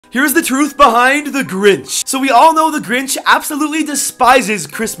Here's the truth behind the Grinch. So we all know the Grinch absolutely despises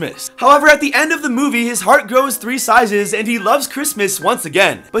Christmas. However, at the end of the movie, his heart grows 3 sizes and he loves Christmas once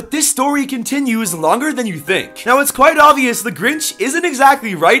again. But this story continues longer than you think. Now, it's quite obvious the Grinch isn't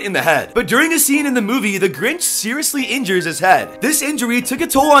exactly right in the head. But during a scene in the movie, the Grinch seriously injures his head. This injury took a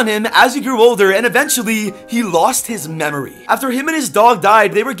toll on him as he grew older and eventually he lost his memory. After him and his dog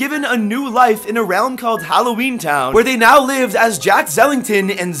died, they were given a new life in a realm called Halloween Town, where they now lived as Jack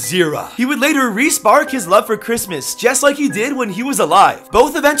Zellington and Zira. He would later re-spark his love for Christmas, just like he did when he was alive.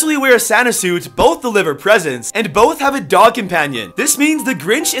 Both eventually wear a Santa suit, both deliver presents, and both have a dog companion. This means the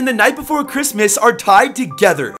Grinch and the Night Before Christmas are tied together.